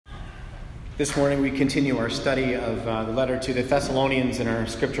This morning we continue our study of the letter to the Thessalonians, and our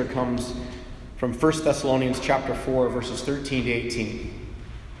scripture comes from 1 Thessalonians chapter 4, verses 13 to 18.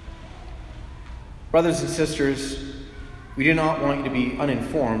 Brothers and sisters, we do not want you to be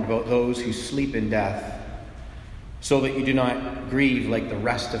uninformed about those who sleep in death, so that you do not grieve like the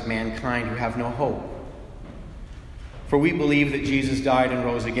rest of mankind who have no hope. For we believe that Jesus died and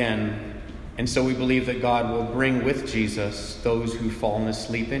rose again, and so we believe that God will bring with Jesus those who've fallen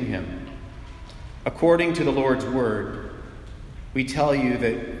asleep in him. According to the Lord's word, we tell you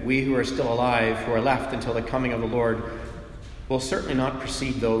that we who are still alive, who are left until the coming of the Lord, will certainly not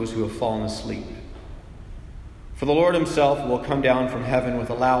precede those who have fallen asleep. For the Lord himself will come down from heaven with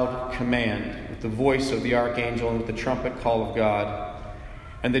a loud command, with the voice of the archangel and with the trumpet call of God.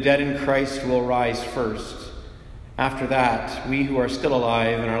 And the dead in Christ will rise first. After that, we who are still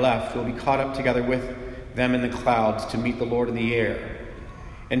alive and are left will be caught up together with them in the clouds to meet the Lord in the air.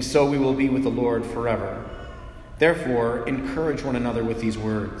 And so we will be with the Lord forever. Therefore, encourage one another with these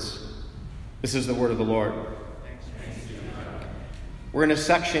words. This is the word of the Lord. We're in a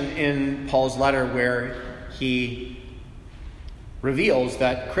section in Paul's letter where he reveals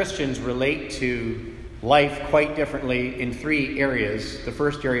that Christians relate to life quite differently in three areas. The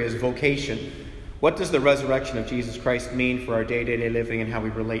first area is vocation. What does the resurrection of Jesus Christ mean for our day-to-day living and how we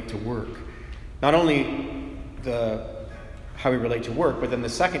relate to work? Not only how we relate to work, but then the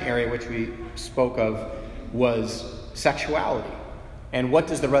second area which we spoke of was sexuality. And what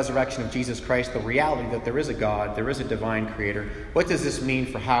does the resurrection of Jesus Christ, the reality that there is a God, there is a divine creator, what does this mean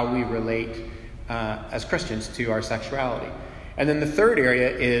for how we relate as Christians to our sexuality? And then the third area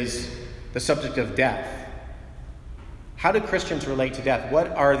is the subject of death. How do Christians relate to death? What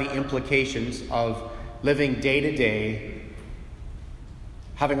are the implications of living day to day,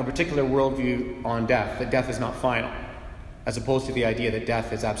 having a particular worldview on death, that death is not final, as opposed to the idea that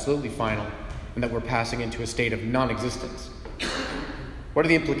death is absolutely final and that we're passing into a state of non-existence? What are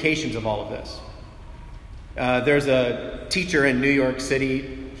the implications of all of this? There's a teacher in New York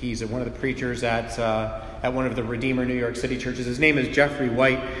City. He's one of the preachers at one of the Redeemer New York City churches. His name is Jeffrey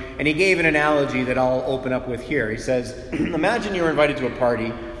White, and he gave an analogy that I'll open up with here. He says, imagine you're invited to a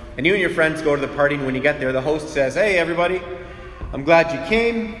party, and you and your friends go to the party, and when you get there, the host says, "Hey, everybody, I'm glad you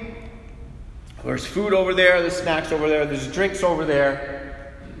came. There's food over there, there's snacks over there, there's drinks over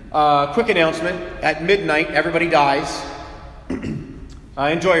there. Quick announcement, at midnight, everybody dies.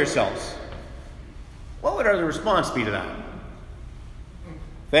 Enjoy yourselves." What would our response be to that?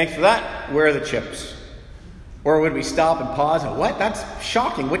 Thanks for that. Where are the chips? Or would we stop and pause and, what? That's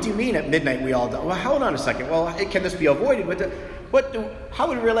shocking. What do you mean at midnight we all die? Well, hold on a second. Well, can this be avoided? How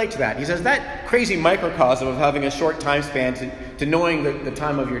would we relate to that? He says that crazy microcosm of having a short time span to knowing the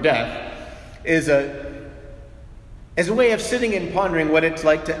time of your death is a way of sitting and pondering what it's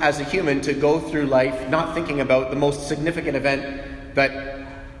like to, as a human, to go through life not thinking about the most significant event that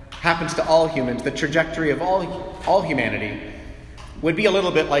happens to all humans, the trajectory of all humanity. Would be a little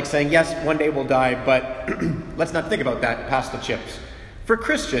bit like saying, yes, one day we'll die, but let's not think about that past the chips. For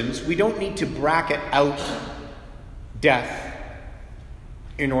Christians, we don't need to bracket out death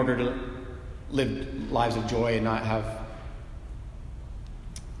in order to live lives of joy and not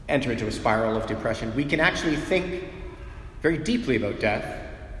enter into a spiral of depression. We can actually think very deeply about death,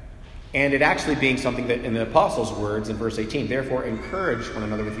 and it actually being something that, in the apostles' words in verse 18, therefore encourage one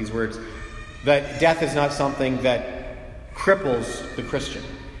another with these words, that death is not something that cripples the Christian.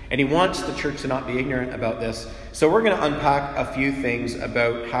 And he wants the church to not be ignorant about this. So we're going to unpack a few things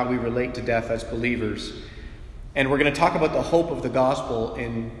about how we relate to death as believers. And we're going to talk about the hope of the gospel,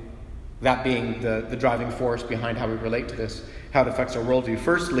 in that being the driving force behind how we relate to this, how it affects our worldview.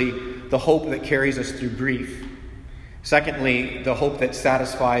 Firstly, the hope that carries us through grief. Secondly, the hope that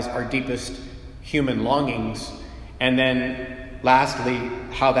satisfies our deepest human longings. And then lastly,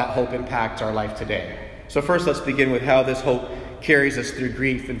 how that hope impacts our life today. So first, let's begin with how this hope carries us through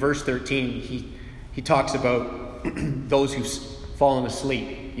grief. In verse 13, he talks about those who've fallen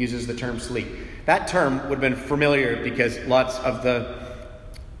asleep, uses the term sleep. That term would have been familiar because lots of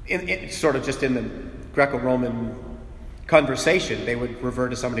sort of just in the Greco-Roman conversation, they would refer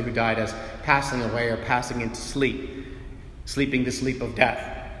to somebody who died as passing away or passing into sleep, sleeping the sleep of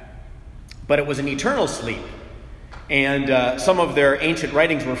death. But it was an eternal sleep. And some of their ancient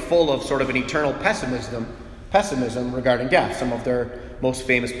writings were full of sort of an eternal pessimism regarding death. Some of their most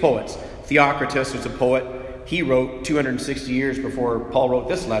famous poets. Theocritus was a poet. He wrote 260 years before Paul wrote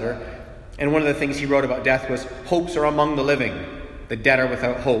this letter. And one of the things he wrote about death was, hopes are among the living, the dead are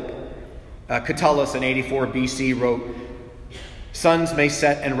without hope. Catullus in 84 BC wrote, suns may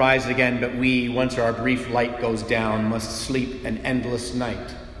set and rise again, but we, once our brief light goes down, must sleep an endless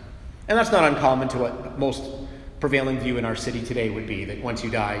night. And that's not uncommon to what most prevailing view in our city today would be, that once you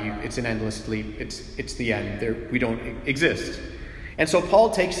die, it's an endless sleep. It's the end. We don't exist. And so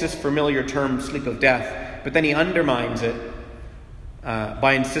Paul takes this familiar term, sleep of death, but then he undermines it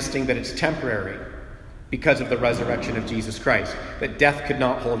by insisting that it's temporary because of the resurrection of Jesus Christ, that death could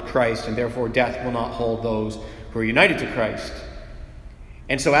not hold Christ, and therefore death will not hold those who are united to Christ.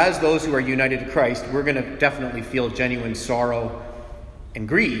 And so as those who are united to Christ, we're going to definitely feel genuine sorrow and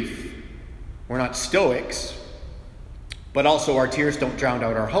grief. We're not Stoics, but also our tears don't drown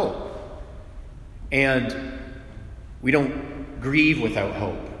out our hope. And we don't grieve without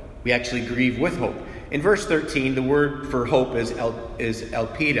hope. We actually grieve with hope. In verse 13, the word for hope is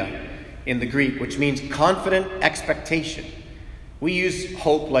elpida in the Greek, which means confident expectation. We use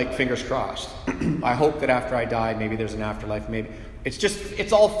hope like fingers crossed. I hope that after I die, maybe there's an afterlife. Maybe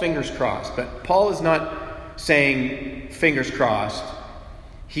it's all fingers crossed. But Paul is not saying fingers crossed.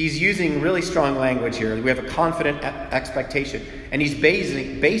 He's using really strong language here. We have a confident expectation. And he's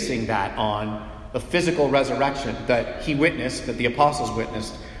basing that on the physical resurrection that he witnessed, that the apostles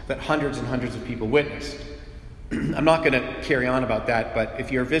witnessed, that hundreds and hundreds of people witnessed. I'm not going to carry on about that, but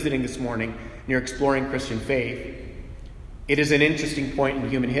if you're visiting this morning and you're exploring Christian faith, it is an interesting point in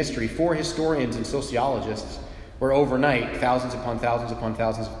human history for historians and sociologists where overnight thousands upon thousands upon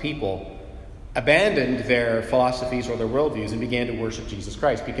thousands of people abandoned their philosophies or their worldviews and began to worship Jesus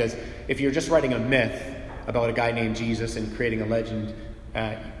Christ. Because if you're just writing a myth about a guy named Jesus and creating a legend,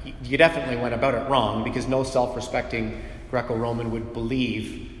 you definitely went about it wrong, because no self-respecting Greco-Roman would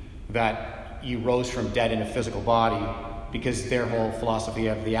believe that you rose from dead in a physical body, because their whole philosophy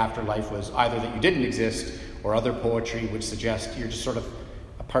of the afterlife was either that you didn't exist, or other poetry would suggest you're just sort of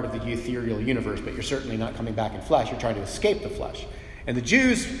a part of the ethereal universe, but you're certainly not coming back in flesh. You're trying to escape the flesh. And the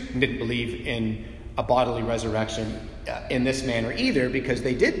Jews didn't believe in a bodily resurrection in this manner either, because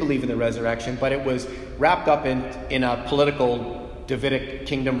they did believe in the resurrection, but it was wrapped up in a political Davidic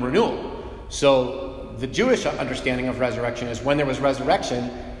kingdom renewal. So the Jewish understanding of resurrection is when there was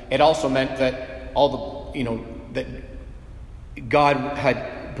resurrection, it also meant that that God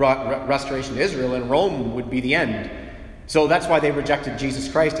had brought restoration to Israel, and Rome would be the end. So that's why they rejected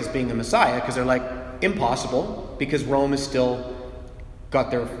Jesus Christ as being the Messiah, because they're like, impossible, because Rome has still got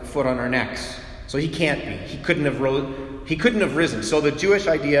their foot on our necks. So he can't be. He couldn't have risen. So the Jewish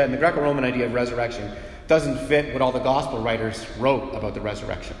idea and the Greco-Roman idea of resurrection doesn't fit what all the gospel writers wrote about the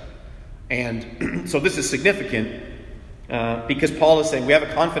resurrection. And so this is significant because Paul is saying we have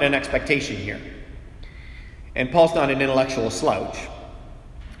a confident expectation here. And Paul's not an intellectual slouch.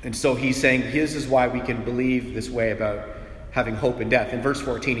 And so he's saying this is why we can believe this way about having hope in death. In verse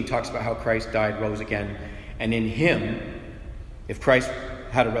 14, he talks about how Christ died, rose again, and in him, if Christ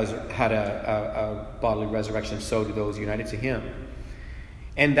had a bodily resurrection, so do those united to him.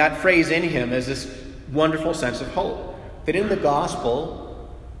 And that phrase, in him, is this wonderful sense of hope. That in the gospel,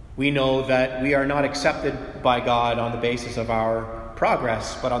 we know that we are not accepted by God on the basis of our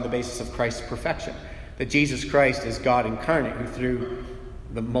progress, but on the basis of Christ's perfection. That Jesus Christ is God incarnate, who through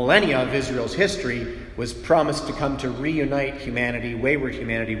the millennia of Israel's history was promised to come to reunite humanity, wayward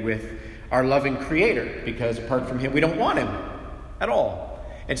humanity, with our loving Creator, because apart from him, we don't want him at all.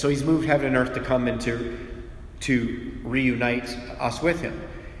 And so he's moved heaven and earth to come and to reunite us with him.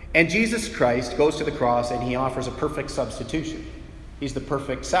 And Jesus Christ goes to the cross and he offers a perfect substitution. He's the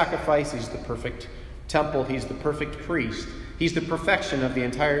perfect sacrifice. He's the perfect temple. He's the perfect priest. He's the perfection of the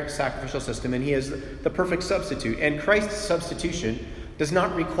entire sacrificial system, and he is the perfect substitute. And Christ's substitution does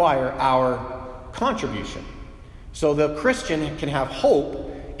not require our contribution. So the Christian can have hope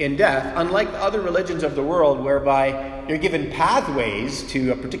in death, unlike the other religions of the world, whereby you're given pathways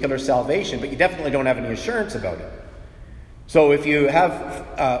to a particular salvation, but you definitely don't have any assurance about it. So if you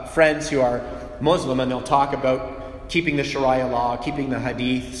have friends who are Muslim and they'll talk about keeping the Sharia law, keeping the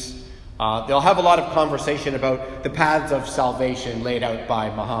hadiths, they'll have a lot of conversation about the paths of salvation laid out by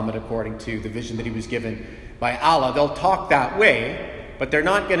Muhammad according to the vision that he was given by Allah. They'll talk that way, but they're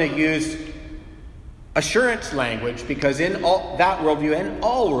not going to use assurance language, because in all that worldview and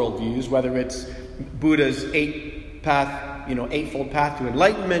all worldviews, whether it's Buddha's eightfold path to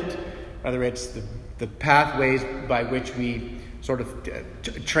enlightenment, whether it's the pathways by which we sort of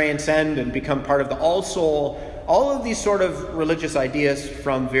transcend and become part of the all-soul, all of these sort of religious ideas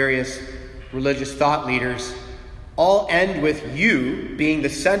from various religious thought leaders all end with you being the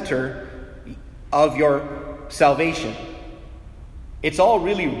center of your salvation. It's all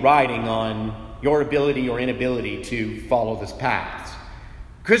really riding on your ability or inability to follow this path.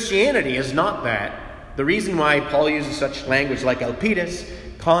 Christianity is not that. The reason why Paul uses such language like elpides,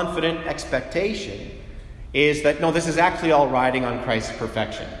 confident expectation, is that, no, this is actually all riding on Christ's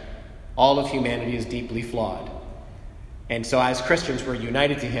perfection. All of humanity is deeply flawed. And so as Christians, we're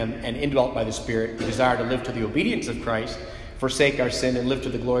united to him and indwelt by the Spirit. We desire to live to the obedience of Christ, forsake our sin, and live to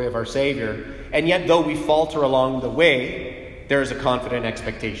the glory of our Savior. And yet, though we falter along the way, there is a confident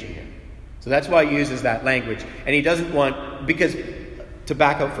expectation here. So that's why he uses that language. And he doesn't want, because to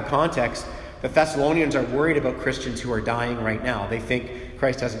back up for context, the Thessalonians are worried about Christians who are dying right now. They think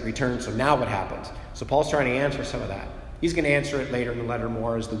Christ hasn't returned, so now what happens? So Paul's trying to answer some of that. He's going to answer it later in the letter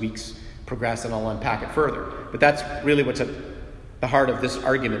more as the weeks progress, and I'll unpack it further. But that's really what's at the heart of this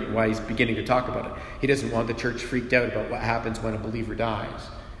argument, why he's beginning to talk about it. He doesn't want the church freaked out about what happens when a believer dies.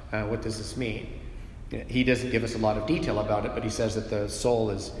 What does this mean? He doesn't give us a lot of detail about it, but he says that the soul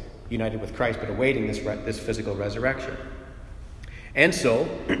is united with Christ, but awaiting this physical resurrection. And so,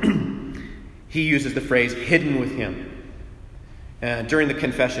 he uses the phrase, hidden with him. During the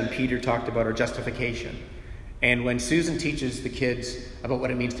confession, Peter talked about our justification. And when Susan teaches the kids about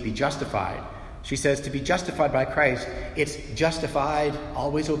what it means to be justified, she says to be justified by Christ, it's justified,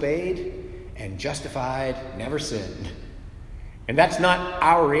 always obeyed, and justified, never sinned. And that's not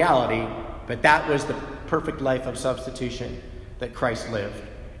our reality, but that was the perfect life of substitution that Christ lived.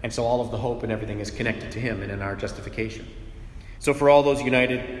 And so all of the hope and everything is connected to him and in our justification. So for all those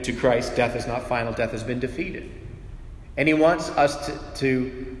united to Christ, death is not final, death has been defeated. And he wants us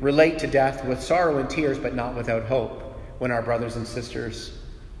to relate to death with sorrow and tears, but not without hope when our brothers and sisters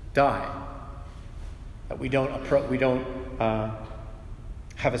die. That we don't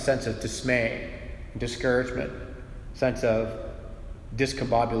have a sense of dismay, discouragement, sense of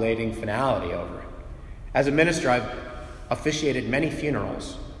discombobulating finality over it. As a minister, I've officiated many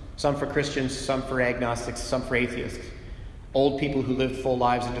funerals, some for Christians, some for agnostics, some for atheists. Old people who lived full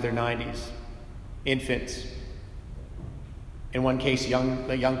lives into their 90s, infants. In one case, a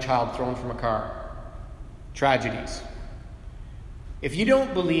young child thrown from a car. Tragedies. If you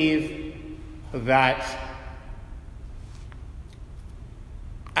don't believe that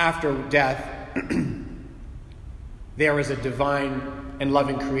after death there is a divine and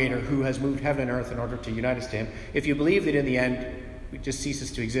loving creator who has moved heaven and earth in order to unite us to him, if you believe that in the end it just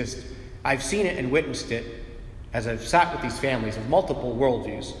ceases to exist, I've seen it and witnessed it as I've sat with these families of multiple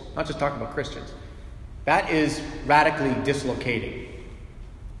worldviews, not just talking about Christians. That is radically dislocating.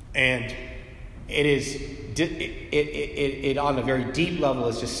 And it is, it on a very deep level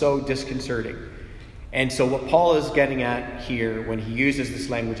is just so disconcerting. And so what Paul is getting at here when he uses this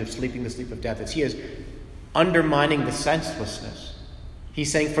language of sleeping the sleep of death is he is undermining the senselessness.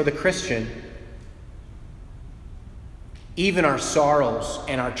 He's saying for the Christian, even our sorrows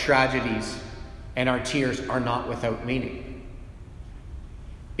and our tragedies and our tears are not without meaning.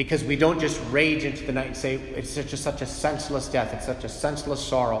 Because we don't just rage into the night and say, it's just such a senseless death. It's such a senseless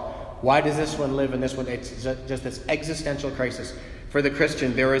sorrow. Why does this one live and this one? It's just this existential crisis. For the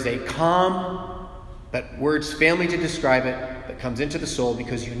Christian, there is a calm that words fail me to describe it, that comes into the soul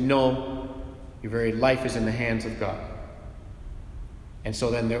because you know your very life is in the hands of God. And so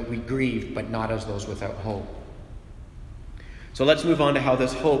then we grieve, but not as those without hope. So let's move on to how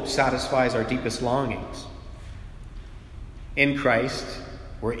this hope satisfies our deepest longings. In Christ,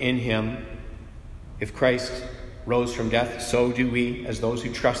 we're in him. If Christ rose from death, so do we as those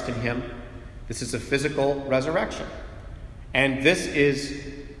who trust in him. This is a physical resurrection. And this is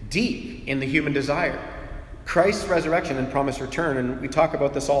deep in the human desire. Christ's resurrection and promised return, and we talk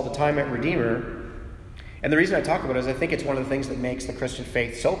about this all the time at Redeemer. And the reason I talk about it is I think it's one of the things that makes the Christian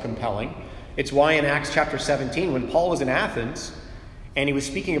faith so compelling. It's why in Acts chapter 17, when Paul was in Athens and he was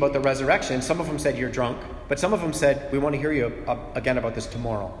speaking about the resurrection, some of them said, you're drunk. But some of them said, we want to hear you again about this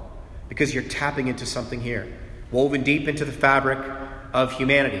tomorrow. Because you're tapping into something here, woven deep into the fabric of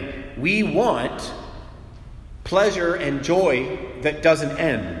humanity. We want pleasure and joy that doesn't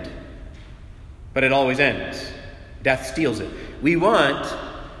end. But it always ends. Death steals it. We want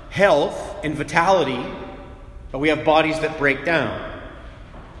health and vitality, but we have bodies that break down.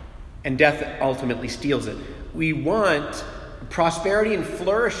 And death ultimately steals it. We want prosperity and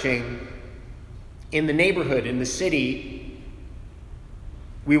flourishing in the neighborhood, in the city.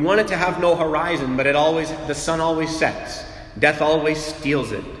 We want it to have no horizon, but the sun always sets. Death always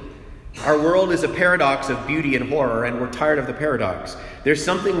steals it. Our world is a paradox of beauty and horror, and we're tired of the paradox. There's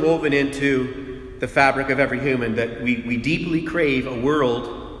something woven into the fabric of every human that we deeply crave a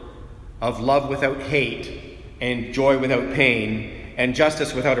world of love without hate and joy without pain and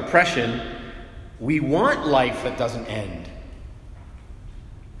justice without oppression. We want life that doesn't end.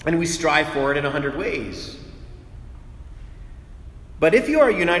 And we strive for it in 100 ways. But if you are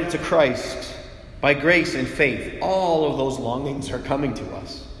united to Christ by grace and faith, all of those longings are coming to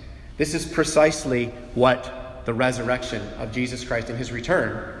us. This is precisely what the resurrection of Jesus Christ and his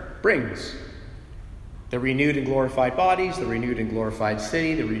return brings. The renewed and glorified bodies, the renewed and glorified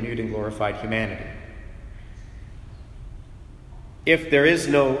city, the renewed and glorified humanity. If there is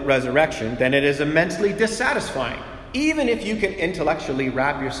no resurrection, then it is immensely dissatisfying. Even if you can intellectually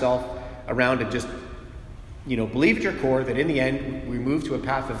wrap yourself around and just, believe at your core that in the end we move to a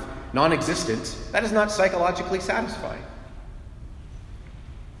path of non-existence, that is not psychologically satisfying.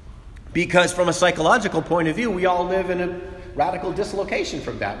 Because from a psychological point of view, we all live in a radical dislocation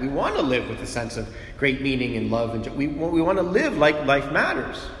from that. We want to live with a sense of great meaning and love. And we want to live like life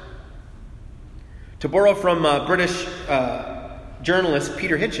matters. To borrow from British journalist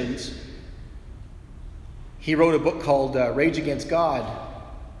Peter Hitchens, he wrote a book called Rage Against God.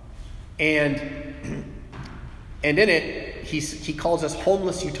 And in it, he calls us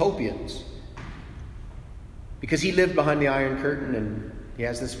homeless utopians. Because he lived behind the Iron Curtain and he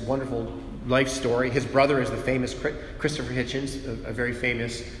has this wonderful life story. His brother is the famous Christopher Hitchens, a very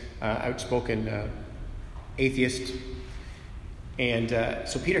famous, outspoken atheist. And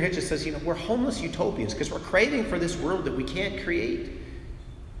so Peter Hitchens says, we're homeless utopians because we're craving for this world that we can't create.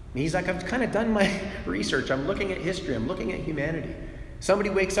 And he's like, I've kind of done my research. I'm looking at history. I'm looking at humanity. Somebody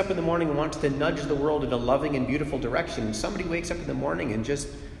wakes up in the morning and wants to nudge the world in a loving and beautiful direction. And somebody wakes up in the morning and just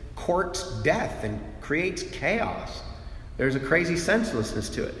courts death and creates chaos. There's a crazy senselessness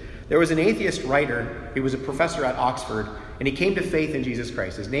to it. There was an atheist writer. He was a professor at Oxford, and he came to faith in Jesus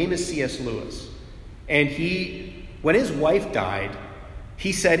Christ. His name is C.S. Lewis. And when his wife died,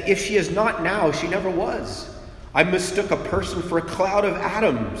 he said, if she is not now, she never was. I mistook a person for a cloud of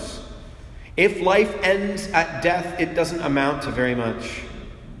atoms. If life ends at death, it doesn't amount to very much.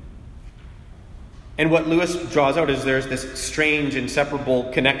 And what Lewis draws out is there's this strange,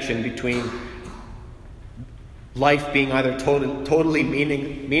 inseparable connection between life being either totally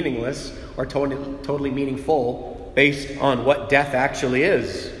meaningless or totally meaningful based on what death actually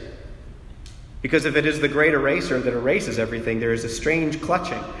is. Because if it is the great eraser that erases everything, there is a strange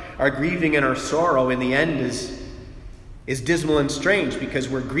clutching. Our grieving and our sorrow in the end is dismal and strange because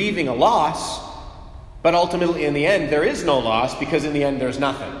we're grieving a loss, but ultimately in the end there is no loss because in the end there's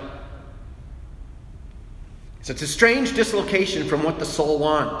nothing. So it's a strange dislocation from what the soul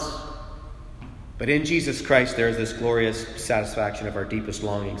wants. But in Jesus Christ, there is this glorious satisfaction of our deepest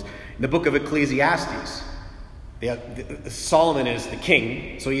longings. In the book of Ecclesiastes, Solomon is the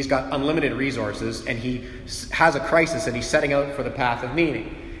king, so he's got unlimited resources, and he has a crisis, and he's setting out for the path of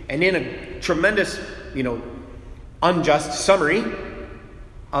meaning. And in a tremendous, unjust summary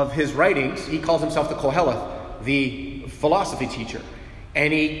of his writings, he calls himself the Koheleth, the philosophy teacher.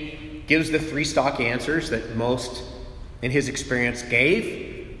 And he gives the three stock answers that most, in his experience,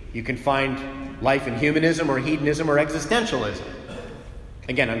 gave. You can find life in humanism or hedonism or existentialism.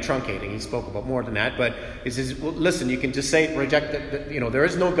 Again, I'm truncating. He spoke about more than that. But he says, well, listen, you can just reject that, there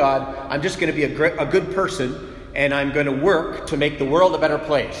is no God. I'm just going to be a good person, and I'm going to work to make the world a better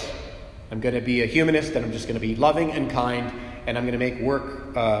place. I'm going to be a humanist, and I'm just going to be loving and kind, and I'm going to make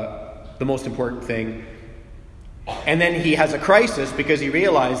work the most important thing. And then he has a crisis because he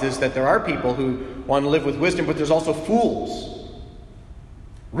realizes that there are people who want to live with wisdom, but there's also fools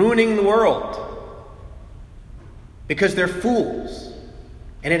ruining the world because they're fools.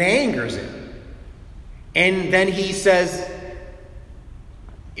 And it angers him. And then he says,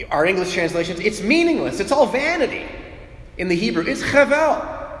 our English translations, it's meaningless. It's all vanity. In the Hebrew, it's chavel,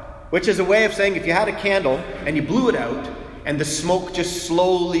 which is a way of saying if you had a candle and you blew it out and the smoke just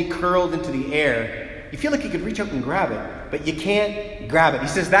slowly curled into the air, you feel like you could reach out and grab it, but you can't grab it. He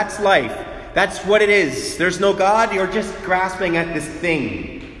says that's life. That's what it is. There's no God. You're just grasping at this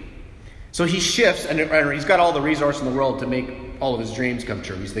thing. So he shifts, and he's got all the resource in the world to make all of his dreams come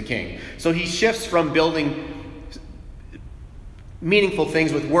true. He's the king. So he shifts from building meaningful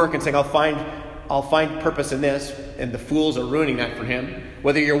things with work and saying, I'll find purpose in this, and the fools are ruining that for him.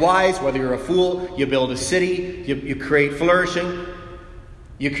 Whether you're wise, whether you're a fool, you build a city, you create flourishing,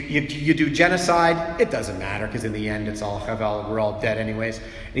 you do genocide. It doesn't matter because in the end it's all chavel. We're all dead anyways.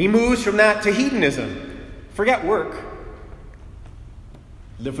 And he moves from that to hedonism. Forget work.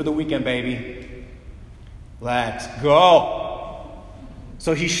 Live for the weekend, baby. Let's go.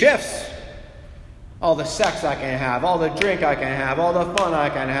 So he shifts. All the sex I can have, all the drink I can have, all the fun I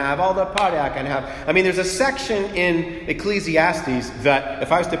can have, all the party I can have. I mean, there's a section in Ecclesiastes that,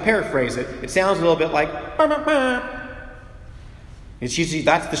 if I was to paraphrase it, it sounds a little bit like, bah, bah, bah. It's usually,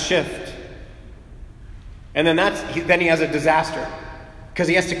 that's the shift. And then he has a disaster. Because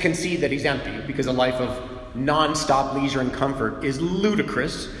he has to concede that he's empty, because a life of non-stop leisure and comfort is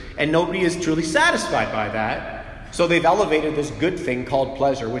ludicrous, and nobody is truly satisfied by that. So they've elevated this good thing called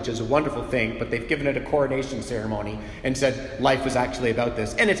pleasure, which is a wonderful thing, but they've given it a coronation ceremony and said life was actually about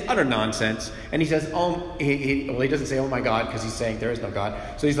this. And it's utter nonsense. And he says, he doesn't say, oh my God, because he's saying there is no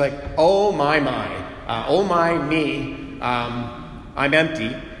God. So he's like, oh my, me, I'm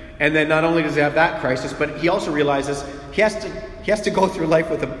empty. And then not only does he have that crisis, but he also realizes he has to go through life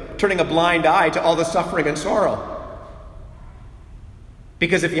with turning a blind eye to all the suffering and sorrow.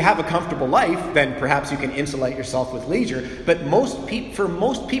 Because if you have a comfortable life, then perhaps you can insulate yourself with leisure. But for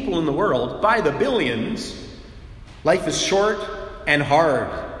most people in the world, by the billions, life is short and hard.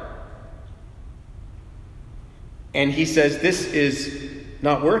 And he says this is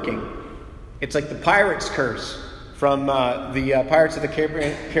not working. It's like the pirate's curse from the Pirates of the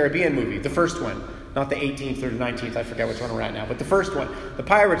Caribbean movie, the first one. Not the 18th or the 19th, I forget which one we're at now. But the first one, the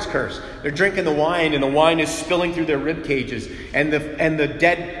pirate's curse. They're drinking the wine, and the wine is spilling through their rib cages. And the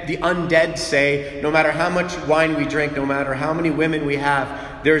undead say, no matter how much wine we drink, no matter how many women we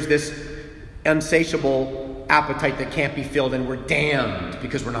have, there's this insatiable appetite that can't be filled, and we're damned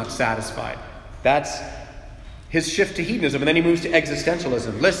because we're not satisfied. That's his shift to hedonism. And then he moves to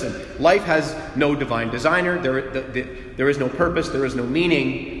existentialism. Listen, life has no divine designer. There is no purpose. There is no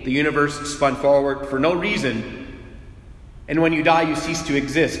meaning. The universe spun forward for no reason. And when you die, you cease to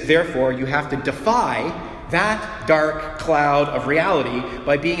exist. Therefore, you have to defy that dark cloud of reality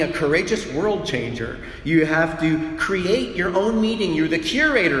by being a courageous world changer. You have to create your own meaning. You're the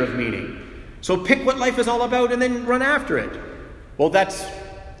curator of meaning. So pick what life is all about and then run after it. Well, that's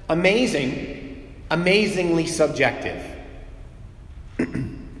amazingly subjective.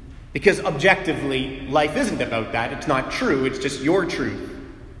 Because objectively, life isn't about that. It's not true. It's just your truth.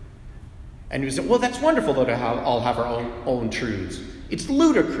 And you say, well, that's wonderful, though, to all have our own truths. It's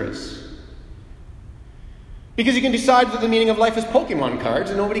ludicrous. Because you can decide that the meaning of life is Pokemon cards,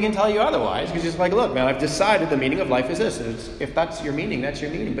 and nobody can tell you otherwise. Because it's like, look, man, I've decided the meaning of life is this. If that's your meaning, that's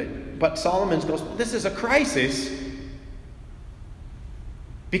your meaning. But Solomon goes, this is a crisis.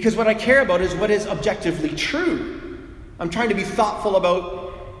 Because what I care about is what is objectively true. I'm trying to be thoughtful about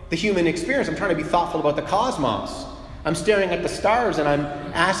the human experience. I'm trying to be thoughtful about the cosmos. I'm staring at the stars and I'm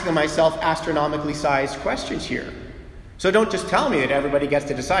asking myself astronomically sized questions here. So don't just tell me that everybody gets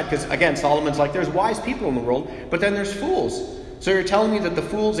to decide. Because again, Solomon's like, there's wise people in the world, but then there's fools. So you're telling me that the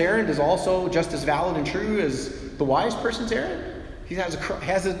fool's errand is also just as valid and true as the wise person's errand? He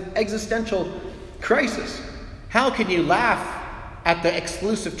has an existential crisis. How can you laugh at the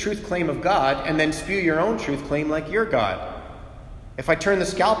exclusive truth claim of God and then spew your own truth claim like you're God? If I turn the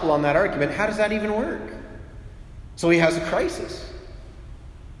scalpel on that argument, how does that even work? So he has a crisis.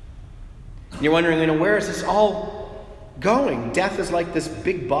 And you're wondering, where is this all going? Death is like this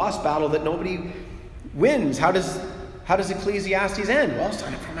big boss battle that nobody wins. How does Ecclesiastes end? Well,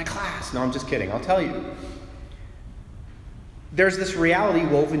 sign up for my class. No, I'm just kidding. I'll tell you. There's this reality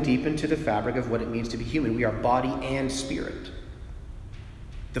woven deep into the fabric of what it means to be human. We are body and spirit.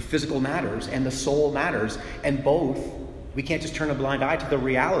 The physical matters and the soul matters. And both, we can't just turn a blind eye to the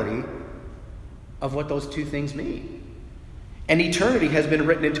reality of what those two things mean. And eternity has been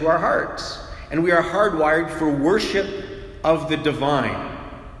written into our hearts. And we are hardwired for worship of the divine.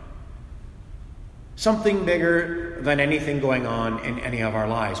 Something bigger than anything going on in any of our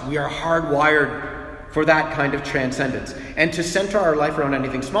lives. We are hardwired for that kind of transcendence. And to center our life around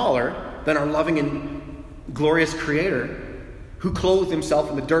anything smaller than our loving and glorious Creator, who clothed himself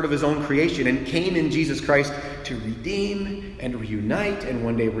in the dirt of his own creation and came in Jesus Christ to redeem and reunite and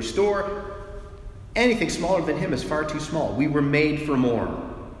one day restore. Anything smaller than him is far too small. We were made for more.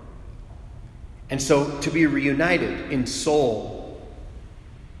 And so to be reunited in soul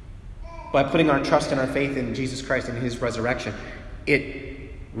by putting our trust and our faith in Jesus Christ and his resurrection,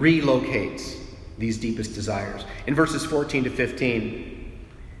 it relocates these deepest desires. In verses 14 to 15,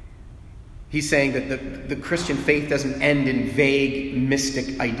 he's saying that the Christian faith doesn't end in vague,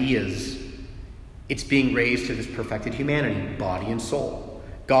 mystic ideas. It's being raised to this perfected humanity, body and soul.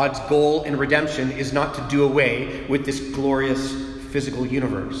 God's goal in redemption is not to do away with this glorious physical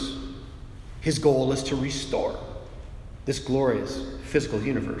universe. His goal is to restore this glorious physical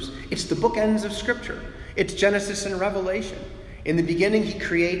universe. It's the bookends of Scripture. It's Genesis and Revelation. In the beginning, he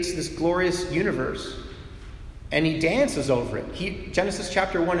creates this glorious universe. And he dances over it. Genesis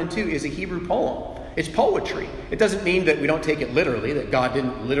chapter 1 and 2 is a Hebrew poem. It's poetry. It doesn't mean that we don't take it literally, that God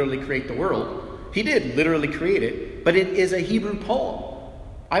didn't literally create the world. He did literally create it, but it is a Hebrew poem.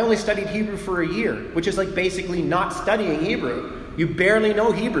 I only studied Hebrew for a year, which is like basically not studying Hebrew. You barely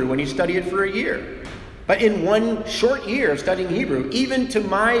know Hebrew when you study it for a year. But in one short year of studying Hebrew, even to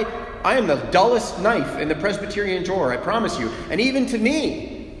I am the dullest knife in the Presbyterian drawer, I promise you. And even to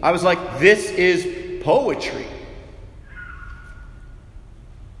me, I was like, this is poetry.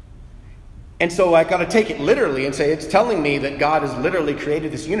 And so I got to take it literally and say it's telling me that God has literally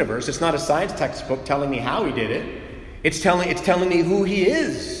created this universe. It's not a science textbook telling me how he did it. It's telling me who he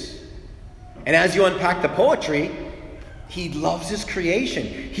is. And as you unpack the poetry, he loves his creation.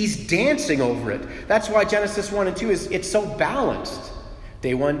 He's dancing over it. That's why Genesis 1 and 2 it's so balanced.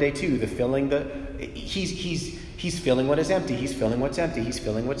 Day 1, day 2, he's filling what is empty. He's filling what's empty. He's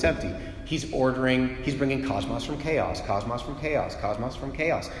filling what's empty. He's bringing cosmos from chaos, cosmos from chaos, cosmos from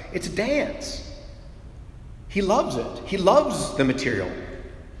chaos. It's a dance. He loves it. He loves the material.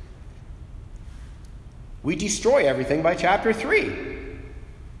 We destroy everything by chapter 3.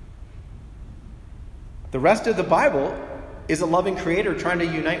 The rest of the Bible is a loving creator trying to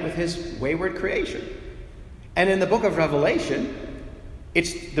unite with his wayward creation. And in the book of Revelation,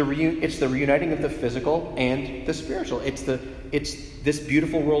 it's the reuniting of the physical and the spiritual. It's this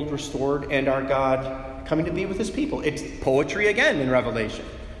beautiful world restored and our God coming to be with his people. It's poetry again in Revelation.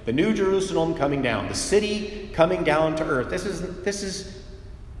 The New Jerusalem coming down, the city coming down to earth. This is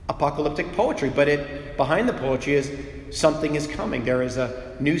apocalyptic poetry, but behind the poetry is something is coming. There is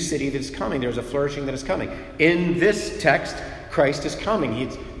a new city that is coming. There's a flourishing that is coming. In this text, Christ is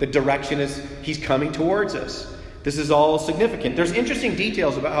coming. The direction is he's coming towards us. This is all significant. There's interesting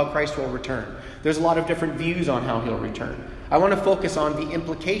details about how Christ will return. There's a lot of different views on how he'll return. I want to focus on the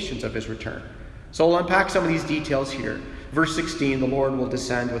implications of his return. So I'll unpack some of these details here. Verse 16, the Lord will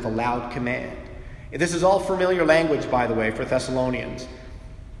descend with a loud command. This is all familiar language, by the way, for Thessalonians.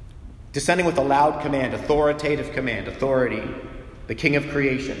 Descending with a loud command, authoritative command, authority, the king of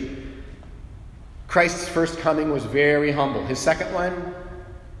creation. Christ's first coming was very humble. His second one,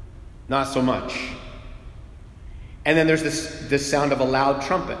 not so much. And then there's this sound of a loud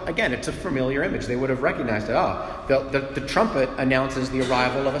trumpet. Again, it's a familiar image. They would have recognized it. The trumpet announces the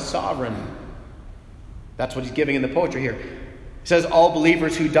arrival of a sovereign. That's what he's giving in the poetry here. It says, all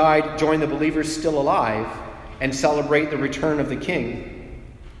believers who died join the believers still alive and celebrate the return of the king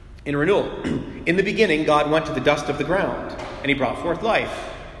in renewal. In the beginning, God went to the dust of the ground, and he brought forth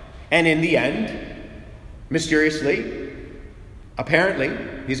life. And in the end, mysteriously, apparently,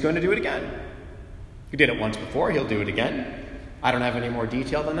 he's going to do it again. He did it once before, he'll do it again. I don't have any more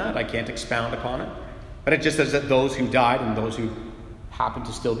detail than that. I can't expound upon it. But it just says that those who died and those who happen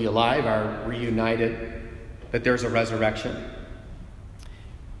to still be alive are reunited, that there's a resurrection,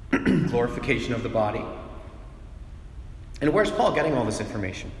 glorification of the body. And where's Paul getting all this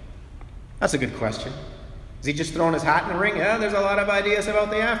information? That's a good question. Is he just throwing his hat in the ring? Yeah, there's a lot of ideas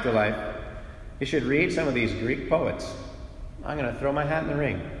about the afterlife. You should read some of these Greek poets. I'm going to throw my hat in the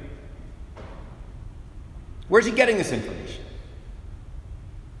ring. Where's he getting this information?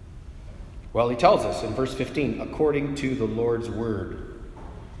 Well, he tells us in verse 15, according to the Lord's word.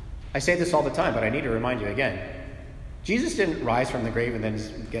 I say this all the time, but I need to remind you again. Jesus didn't rise from the grave and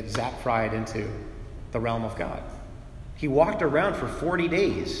then get zap-fried into the realm of God. He walked around for 40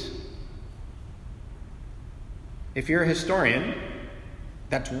 days. If you're a historian,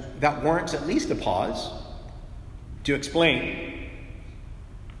 that warrants at least a pause to explain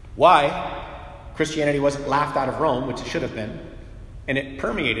why Christianity wasn't laughed out of Rome, which it should have been, and it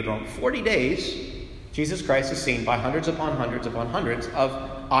permeated Rome. 40 days, Jesus Christ is seen by hundreds upon hundreds upon hundreds of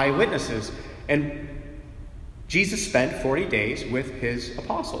eyewitnesses. And Jesus spent 40 days with his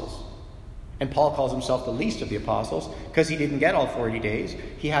apostles. And Paul calls himself the least of the apostles because he didn't get all 40 days.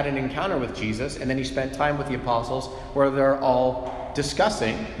 He had an encounter with Jesus, and then he spent time with the apostles where they're all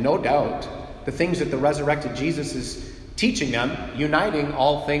discussing, no doubt, the things that the resurrected Jesus is teaching them, uniting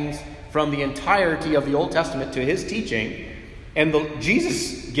all things from the entirety of the Old Testament to his teaching. And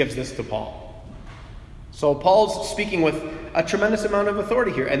Jesus gives this to Paul. So Paul's speaking with a tremendous amount of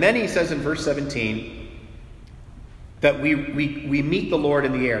authority here. And then he says in verse 17 that we meet the Lord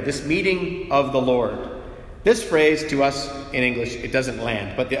in the air. This meeting of the Lord. This phrase to us in English, it doesn't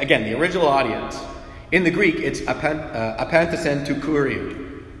land. But again, the original audience. In the Greek, it's apanthasen to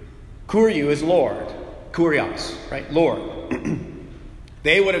kuriou. Kuriou is Lord. Kurios, right? Lord.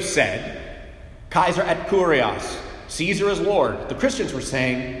 They would have said, Kaiser et kurios. Caesar is Lord. The Christians were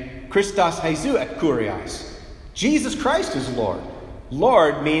saying, Christos Jesu et kurios. Jesus Christ is Lord.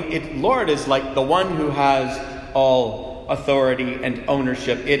 Lord is like the one who has all authority and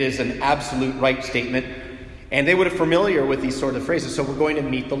ownership. It is an absolute right statement. And they would have familiar with these sort of phrases. So we're going to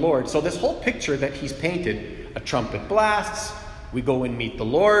meet the Lord. So this whole picture that he's painted, a trumpet blasts, we go and meet the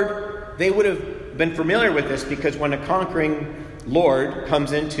Lord. They would have been familiar with this because when a conquering Lord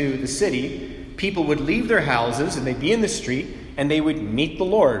comes into the city, people would leave their houses and they'd be in the street and they would meet the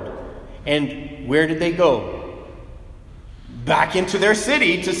Lord. And where did they go? Back into their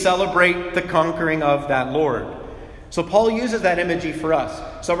city to celebrate the conquering of that Lord. So Paul uses that imagery for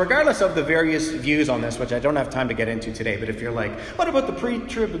us. So regardless of the various views on this, which I don't have time to get into today, but if you're like, what about the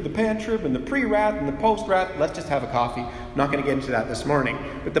pre-trib and the pan-trib and the pre-wrath and the post-wrath? Let's just have a coffee. I'm not going to get into that this morning.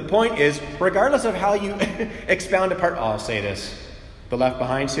 But the point is, regardless of how you expound apart, I'll say this. The Left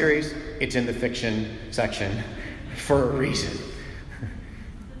Behind series, it's in the fiction section for a reason.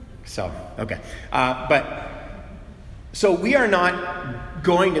 So, okay. So we are not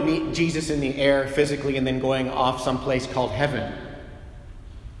going to meet Jesus in the air physically and then going off someplace called heaven.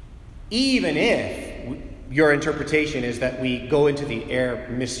 Even if your interpretation is that we go into the air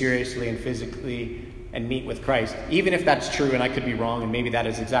mysteriously and physically and meet with Christ, even if that's true, and I could be wrong, and maybe that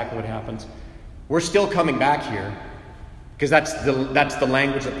is exactly what happens, we're still coming back here, because that's the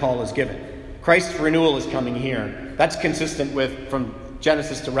language that Paul has given. Christ's renewal is coming here. That's consistent with, from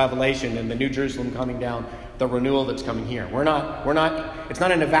Genesis to Revelation and the New Jerusalem coming down, the renewal that's coming here. It's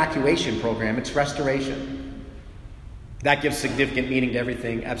not an evacuation program, it's restoration. That gives significant meaning to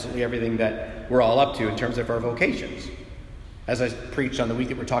everything, absolutely everything that we're all up to in terms of our vocations. As I preached on the week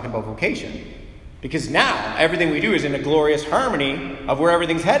that we're talking about vocation. Because now, everything we do is in a glorious harmony of where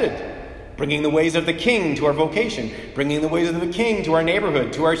everything's headed. Bringing the ways of the King to our vocation. Bringing the ways of the King to our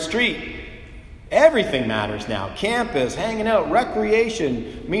neighborhood, to our street. Everything matters now. Campus, hanging out,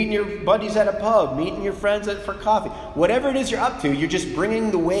 recreation, meeting your buddies at a pub, meeting your friends for coffee. Whatever it is you're up to, you're just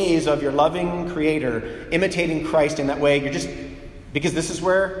bringing the ways of your loving Creator, imitating Christ in that way. Because this is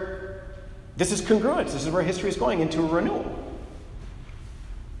congruence. This is where history is going, into a renewal.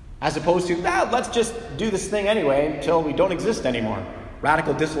 As opposed to, let's just do this thing anyway until we don't exist anymore.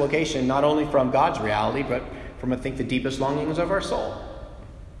 Radical dislocation, not only from God's reality, but from, I think, the deepest longings of our soul.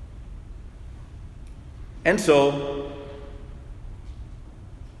 And so,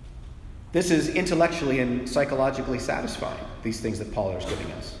 this is intellectually and psychologically satisfying, these things that Paul is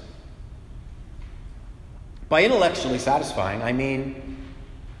giving us. By intellectually satisfying, I mean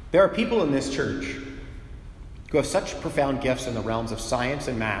there are people in this church who have such profound gifts in the realms of science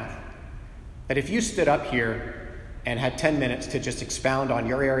and math that if you stood up here and had 10 minutes to just expound on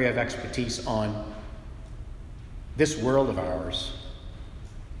your area of expertise on this world of ours,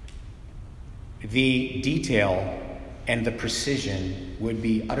 the detail and the precision would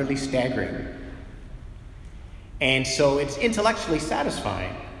be utterly staggering. And so it's intellectually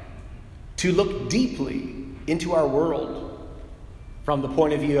satisfying to look deeply into our world from the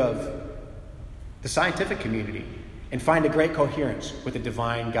point of view of the scientific community and find a great coherence with the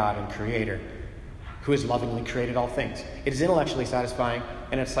divine God and Creator who has lovingly created all things. It is intellectually satisfying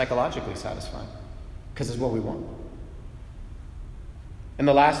and it's psychologically satisfying because it's what we want. And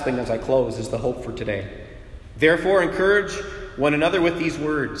the last thing as I close is the hope for today. Therefore, encourage one another with these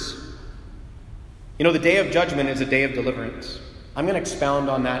words. You know, the day of judgment is a day of deliverance. I'm going to expound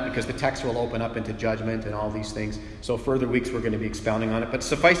on that because the text will open up into judgment and all these things. So further weeks we're going to be expounding on it. But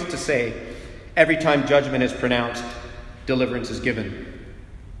suffice it to say, every time judgment is pronounced, deliverance is given.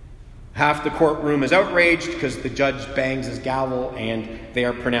 Half the courtroom is outraged because the judge bangs his gavel and they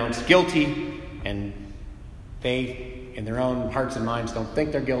are pronounced guilty, and they, in their own hearts and minds, don't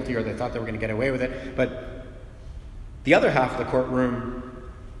think they're guilty, or they thought they were going to get away with it. But the other half of the courtroom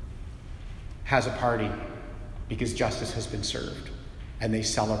has a party because justice has been served, and they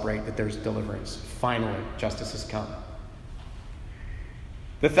celebrate that there's deliverance. Finally, justice has come.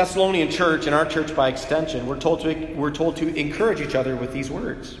 The Thessalonian church, and our church by extension, we're told to encourage each other with these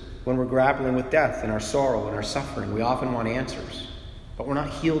words. When we're grappling with death and our sorrow and our suffering, we often want answers. But we're not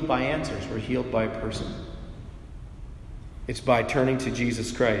healed by answers. We're healed by a person. It's by turning to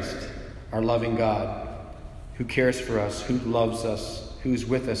Jesus Christ, our loving God, who cares for us, who loves us, who's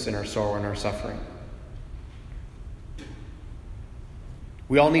with us in our sorrow and our suffering.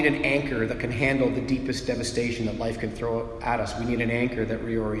 We all need an anchor that can handle the deepest devastation that life can throw at us. We need an anchor that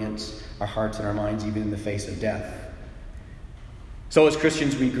reorients our hearts and our minds even in the face of death. So as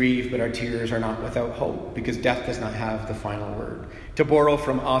Christians we grieve, but our tears are not without hope, because death does not have the final word. To borrow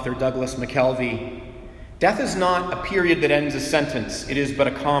from author Douglas McKelvey, death is not a period that ends a sentence. It is but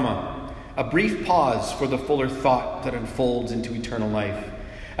a comma, a brief pause for the fuller thought that unfolds into eternal life.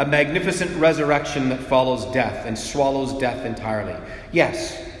 A magnificent resurrection that follows death and swallows death entirely.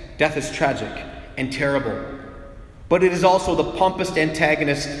 Yes, death is tragic and terrible, but it is also the pompous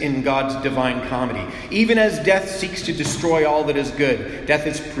antagonist in God's divine comedy. Even as death seeks to destroy all that is good, death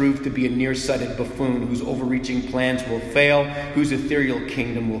is proved to be a nearsighted buffoon whose overreaching plans will fail, whose ethereal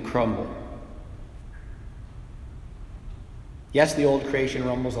kingdom will crumble. Yes, the old creation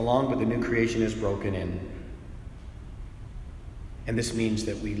rumbles along, but the new creation is broken in. And this means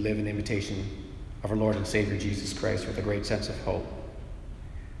that we live in imitation of our Lord and Savior Jesus Christ with a great sense of hope.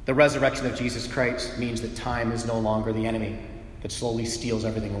 The resurrection of Jesus Christ means that time is no longer the enemy that slowly steals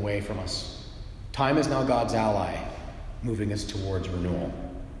everything away from us. Time is now God's ally, moving us towards renewal.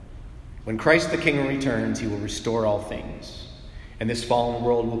 When Christ the King returns, he will restore all things, and this fallen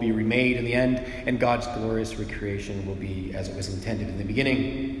world will be remade in the end, and God's glorious recreation will be as it was intended in the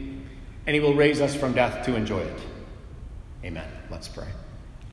beginning, and he will raise us from death to enjoy it. Amen. Let's pray.